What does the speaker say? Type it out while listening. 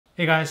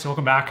Hey guys,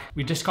 welcome back.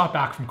 We just got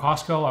back from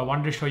Costco. I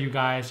wanted to show you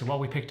guys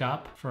what we picked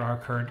up for our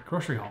current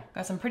grocery haul.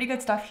 Got some pretty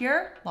good stuff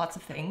here, lots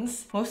of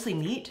things, mostly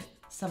meat,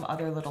 some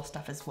other little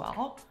stuff as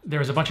well. There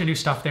was a bunch of new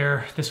stuff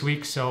there this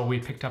week, so we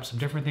picked up some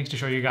different things to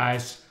show you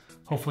guys.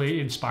 Hopefully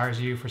it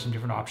inspires you for some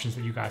different options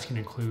that you guys can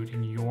include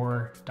in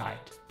your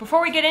diet.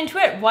 Before we get into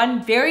it,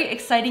 one very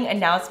exciting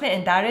announcement,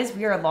 and that is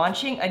we are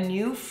launching a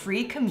new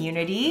free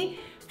community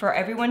for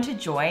everyone to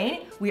join.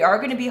 We are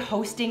gonna be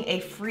hosting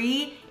a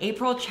free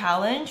April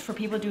challenge for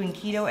people doing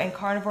keto and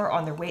carnivore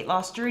on their weight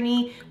loss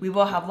journey. We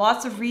will have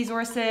lots of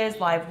resources,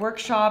 live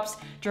workshops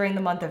during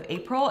the month of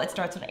April. It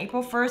starts on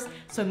April 1st,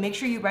 so make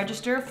sure you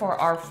register for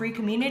our free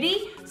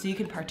community so you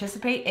can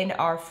participate in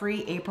our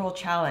free April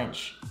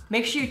challenge.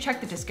 Make sure you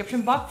check the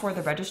description box for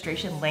the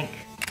registration link.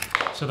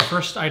 So the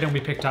first item we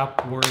picked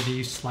up were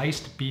these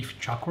sliced beef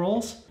chuck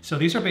rolls. So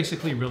these are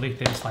basically really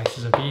thin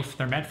slices of beef.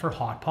 They're meant for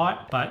hot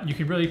pot, but you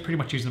can really pretty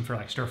much use them for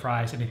like stir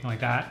fries, anything like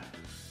that.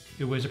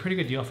 It was a pretty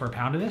good deal for a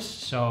pound of this.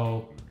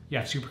 So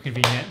yeah, super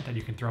convenient that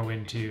you can throw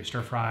into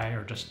stir fry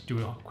or just do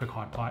a quick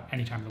hot pot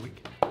any time of the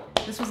week.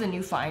 This was a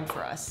new find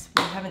for us.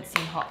 We haven't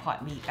seen hot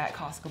pot meat at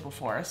Costco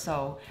before,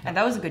 and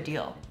that was a good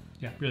deal.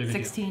 Yeah, really good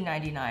deal.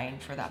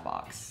 $16.99 for that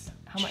box.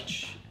 How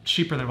much?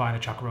 Cheaper than buying a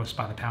chuck roast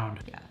by the pound.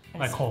 Yeah.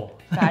 Like whole.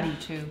 Fatty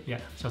too. Yeah,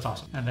 so it's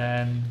awesome. And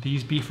then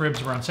these beef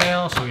ribs were on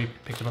sale, so we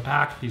picked up a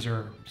pack. These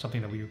are something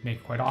that we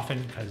make quite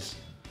often because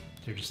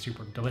they're just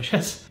super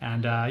delicious.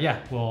 And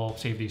yeah, we'll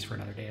save these for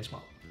another day as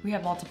well. We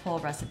have multiple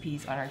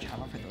recipes on our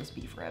channel for those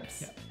beef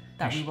ribs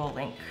that we will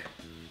link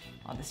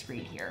on the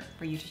screen here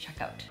for you to check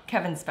out.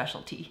 Kevin's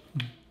specialty.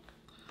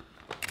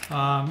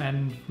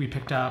 And we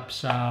picked up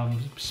some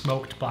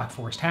smoked Black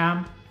Forest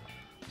ham.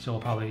 So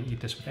we'll probably eat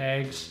this with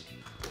eggs.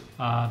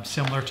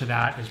 Similar to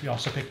that is we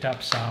also picked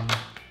up some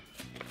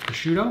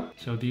prosciutto.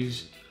 So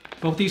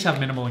both these have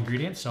minimal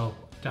ingredients. So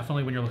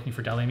definitely when you're looking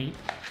for deli meat,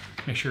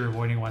 make sure you're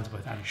avoiding ones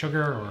with added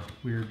sugar or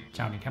weird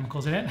sounding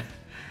chemicals in it.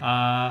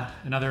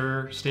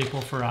 Another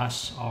staple for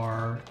us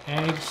are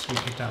eggs. We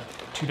picked up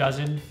 2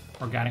 dozen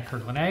organic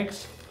Kirkland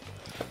eggs.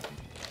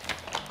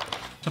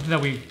 Something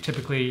that we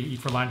typically eat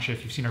for lunch,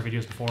 if you've seen our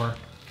videos before,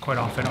 quite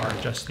often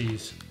are just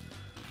these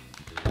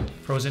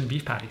frozen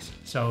beef patties.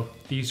 So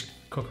these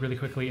cook really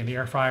quickly in the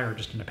air fryer or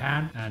just in a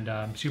pan,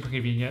 and super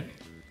convenient.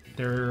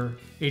 They're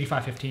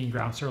 85/15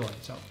 ground sirloin,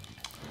 so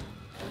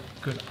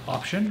good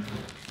option,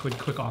 good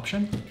quick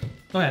option.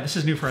 Oh yeah, this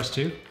is new for us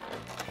too.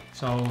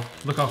 So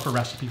look out for a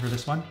recipe for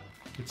this one.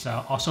 It's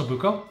also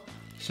buco,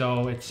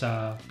 so it's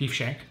beef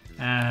shank,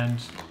 and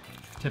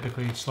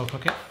typically slow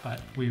cook it,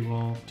 but we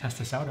will test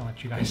this out and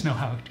let you guys know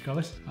how it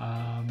goes.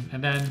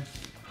 And then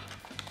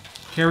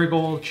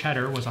Kerrygold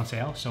cheddar was on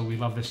sale, so we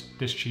love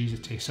this cheese.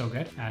 It tastes so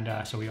good,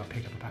 and so we all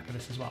picked up a pack of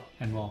this as well,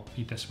 and we'll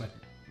eat this with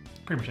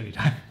pretty much any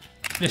time.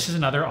 This is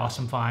another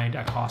awesome find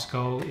at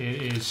Costco.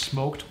 It is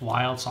smoked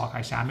wild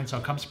sockeye salmon, so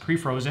it comes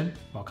pre-frozen.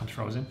 Well, it comes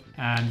frozen,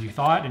 and you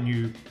thaw it and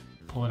you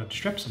pull it up to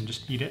strips and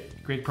just eat it.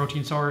 Great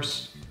protein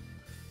source,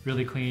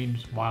 really clean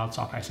wild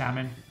sockeye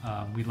salmon.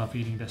 We love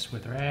eating this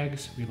with our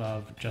eggs. We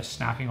love just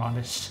snacking on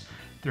this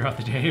throughout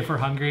the day if we're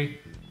hungry.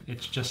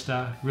 It's just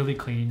a really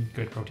clean,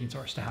 good protein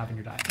source to have in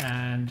your diet.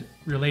 And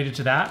related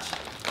to that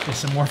is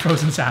some more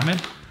frozen salmon.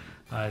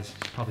 As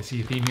you probably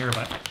see a theme here,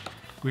 but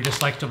we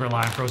just like to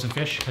rely on frozen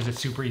fish because it's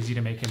super easy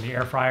to make in the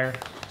air fryer.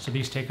 So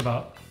these take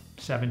about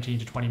 17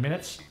 to 20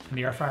 minutes in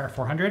the air fryer,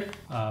 400.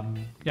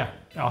 Yeah,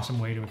 awesome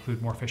way to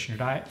include more fish in your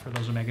diet for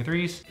those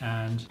omega-3s.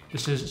 And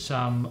this is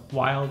some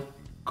wild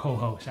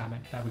coho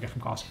salmon that we get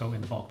from Costco in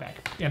the bulk bag.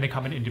 And they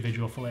come in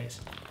individual fillets.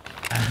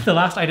 And the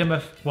last item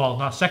of,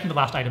 well, second to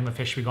last item of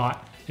fish we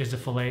got is a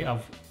fillet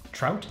of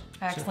trout.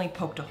 I accidentally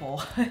poked a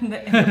hole in the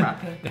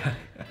wrapping.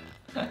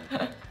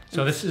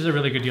 So this is a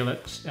really good deal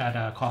at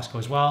Costco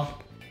as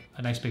well.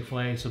 A nice big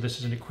fillet. So this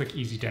is a quick,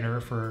 easy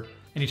dinner for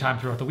any time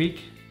throughout the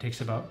week. It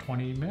takes about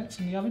 20 minutes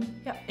in the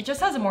oven. Yeah, it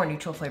just has a more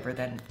neutral flavor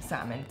than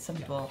salmon. Some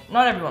people,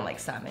 not everyone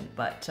likes salmon,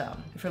 but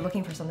if you're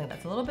looking for something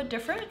that's a little bit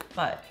different,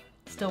 but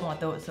still want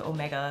those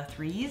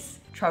omega-3s,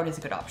 trout is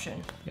a good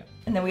option. Yeah.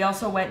 And then we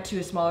also went to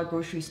a smaller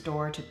grocery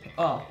store to pick,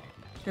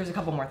 there's a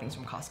couple more things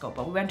from Costco,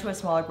 but we went to a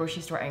smaller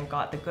grocery store and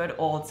got the good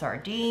old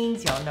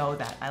sardines. Y'all know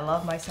that I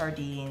love my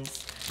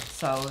sardines.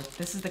 So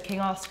this is the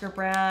King Oscar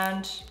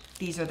brand.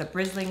 These are the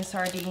Brisling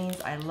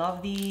sardines. I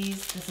love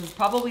these. This is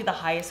probably the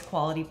highest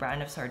quality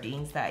brand of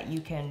sardines that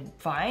you can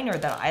find or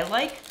that I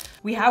like.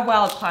 We have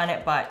Wild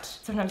Planet, but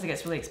sometimes it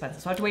gets really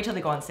expensive, so I have to wait till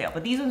they go on sale.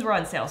 But these ones were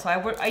on sale, so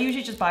I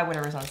usually just buy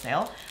whatever's on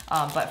sale.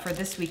 But for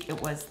this week,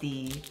 it was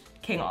the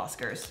King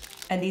Oscars.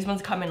 And these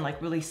ones come in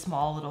like really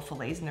small little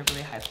fillets and they're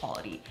really high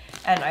quality.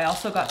 And I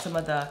also got some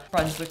of the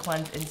Brunswick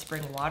ones in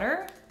spring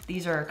water.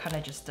 These are kind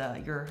of just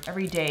your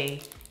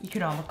everyday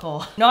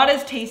economical, not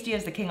as tasty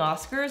as the King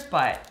Oscars,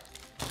 but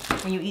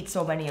when you eat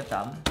so many of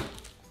them,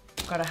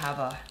 gotta have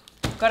a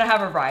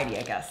variety,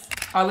 I guess.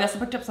 We also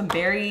picked up some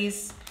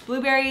berries,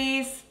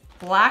 blueberries,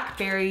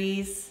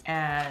 blackberries,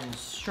 and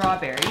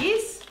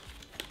strawberries.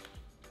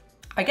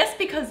 I guess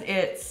because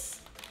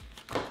it's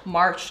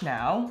March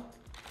now,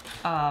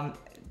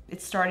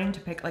 it's starting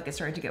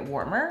to get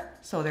warmer.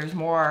 So there's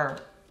more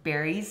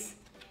berries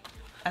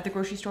at the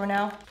grocery store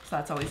now. So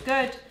that's always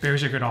good.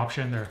 Berries are a good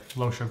option. They're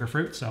low sugar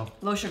fruit, so.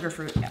 Low sugar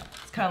fruit, yeah.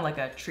 It's kind of like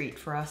a treat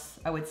for us,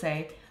 I would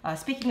say.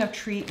 Speaking of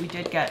treat, we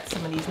did get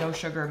some of these no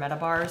sugar meta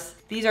bars.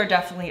 These are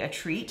definitely a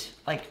treat,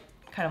 like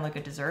kind of like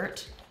a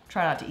dessert.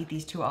 Try not to eat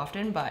these too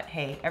often, but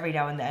hey, every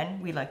now and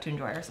then we like to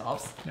enjoy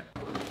ourselves. Yeah.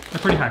 They're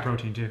pretty high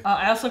protein too.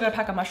 I also got a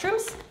pack of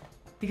mushrooms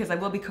because I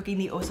will be cooking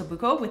the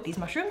ossobuco with these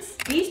mushrooms.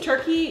 These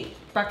turkey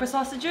breakfast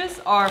sausages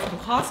are from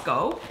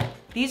Costco.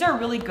 These are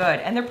really good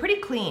and they're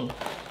pretty clean.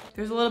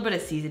 There's a little bit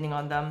of seasoning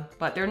on them,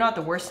 but they're not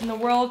the worst in the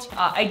world.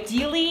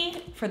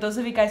 Ideally, for those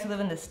of you guys who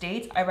live in the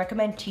States, I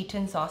recommend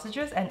Teton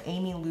sausages and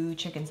Amy Lou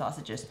chicken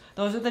sausages.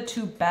 Those are the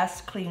two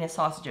best, cleanest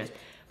sausages.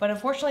 But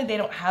unfortunately, they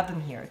don't have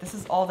them here. This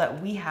is all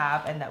that we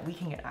have and that we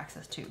can get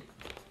access to,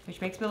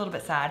 which makes me a little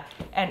bit sad.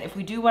 And if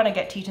we do want to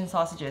get Teton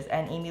sausages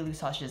and Amy Lou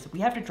sausages, we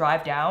have to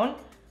drive down.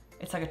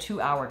 It's like a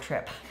 2-hour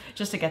trip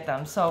just to get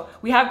them. So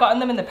we have gotten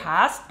them in the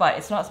past, but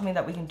it's not something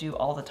that we can do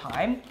all the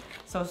time.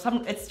 So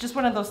it's just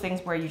one of those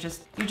things where you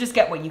just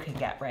get what you can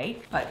get,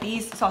 right? But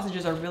these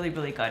sausages are really,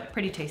 really good,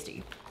 pretty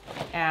tasty.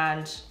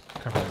 And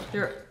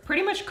they're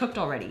pretty much cooked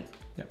already.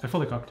 Yeah, they're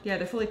fully cooked. Yeah,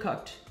 they're fully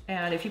cooked.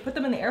 And if you put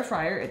them in the air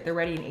fryer, they're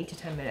ready in 8 to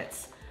 10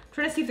 minutes. I'm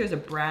trying to see if there's a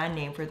brand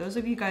name for those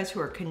of you guys who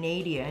are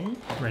Canadian.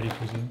 Ready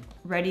Cuisine.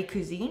 Ready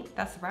Cuisine,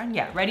 that's the brand?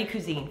 Yeah, Ready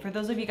Cuisine. For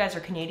those of you guys who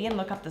are Canadian,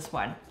 look up this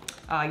one.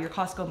 Your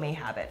Costco may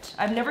have it.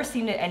 I've never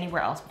seen it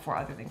anywhere else before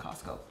other than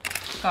Costco.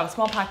 Got a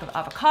small pack of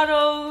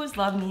avocados,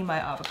 love me my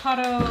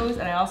avocados.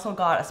 And I also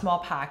got a small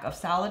pack of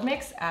salad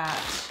mix at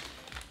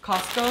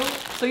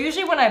Costco. So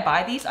usually when I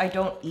buy these, I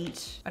don't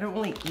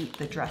really eat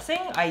the dressing.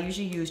 I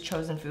usually use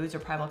Chosen Foods or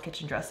Primal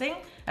Kitchen dressing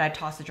and I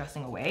toss the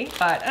dressing away.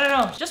 But I don't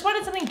know, just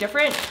wanted something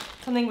different,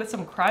 something with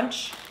some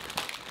crunch.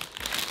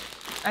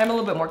 I'm a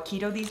little bit more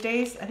keto these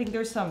days. I think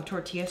there's some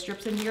tortilla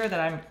strips in here that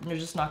I'm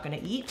just not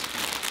gonna eat.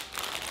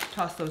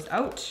 Toss those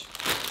out.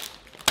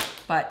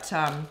 But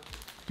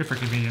good for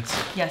convenience.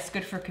 Yes,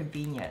 good for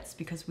convenience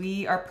because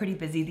we are pretty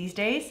busy these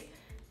days.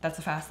 That's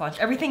a fast lunch.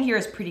 Everything here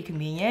is pretty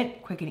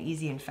convenient, quick and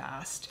easy and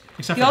fast.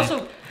 Except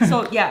for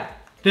so yeah.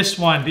 This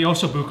one, the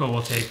ossobuco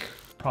will take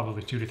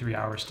probably 2 to 3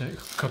 hours to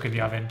cook in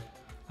the oven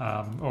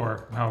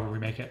or however we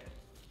make it.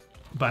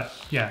 But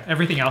yeah,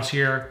 everything else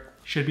here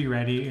should be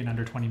ready in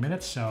under 20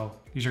 minutes. So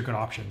these are good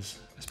options,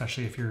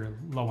 especially if you're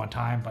low on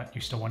time, but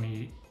you still want to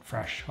eat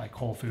fresh, like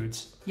whole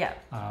foods. Yeah.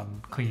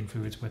 Clean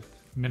foods with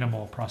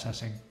minimal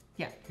processing.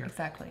 Yeah, here.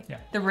 Exactly. Yeah.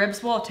 The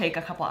ribs will take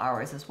a couple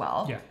hours as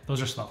well. Yeah,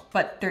 those are slow.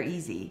 But they're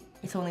easy.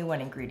 It's only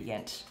one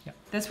ingredient. Yeah.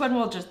 This one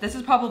will this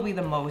is probably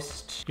the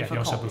most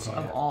difficult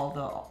of all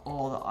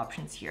the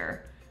options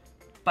here.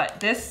 But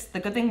the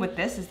good thing with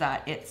this is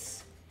that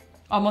it's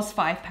almost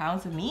 5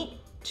 pounds of meat,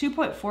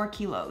 2.4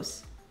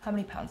 kilos. How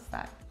many pounds is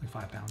that? Like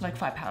 5 pounds. Like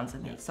 5 pounds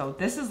of meat. Yeah. So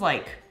this is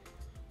like,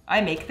 I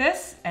make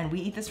this and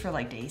we eat this for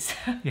like days.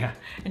 Yeah.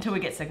 Until we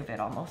get sick of it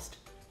almost.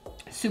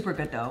 Super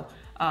good though.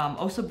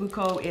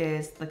 Ossobuco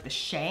is like the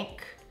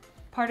shank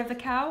part of the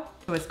cow.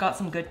 So it's got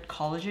some good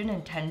collagen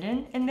and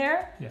tendon in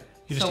there. Yeah.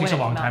 It just takes a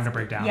long time to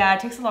break down. Yeah,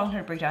 it takes a long time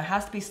to break down. It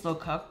has to be slow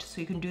cooked. So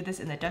you can do this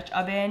in the Dutch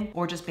oven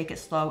or just bake it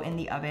slow in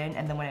the oven.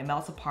 And then when it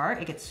melts apart,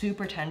 it gets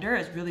super tender.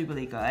 It's really,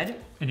 really good.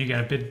 And you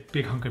get a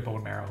big hunk of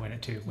bone marrow in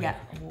it too. Yeah.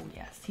 Oh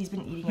yes. He's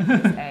been eating it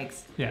with his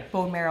eggs. Yeah.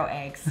 Bone marrow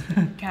eggs.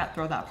 Can't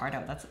throw that part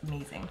out. That's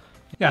amazing.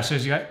 Yeah. So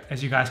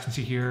as you guys can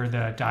see here,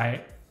 the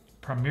diet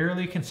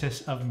primarily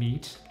consists of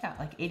meat. Yeah,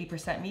 like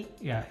 80% meat.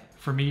 Yeah,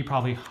 for me,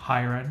 probably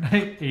higher end,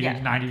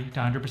 80, 90 to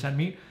 100%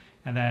 meat.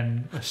 And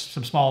then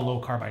some small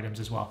low carb items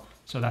as well.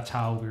 So that's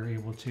how we're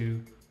able to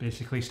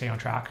basically stay on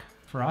track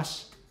for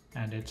us.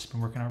 And it's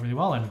been working out really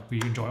well and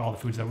we enjoy all the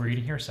foods that we're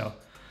eating here. So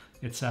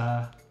it's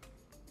an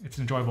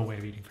enjoyable way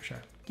of eating for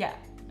sure. Yeah.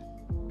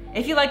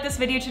 If you like this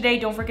video today,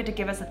 don't forget to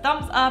give us a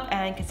thumbs up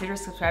and consider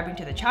subscribing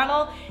to the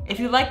channel. If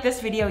you like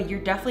this video,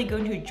 you're definitely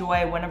going to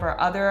enjoy one of our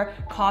other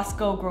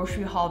Costco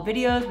grocery haul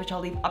videos, which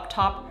I'll leave up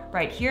top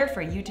right here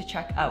for you to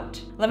check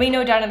out. Let me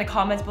know down in the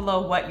comments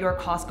below what your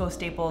Costco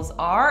staples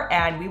are,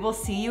 and we will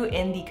see you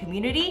in the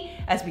community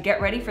as we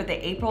get ready for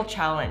the April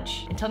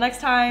challenge. Until next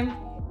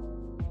time.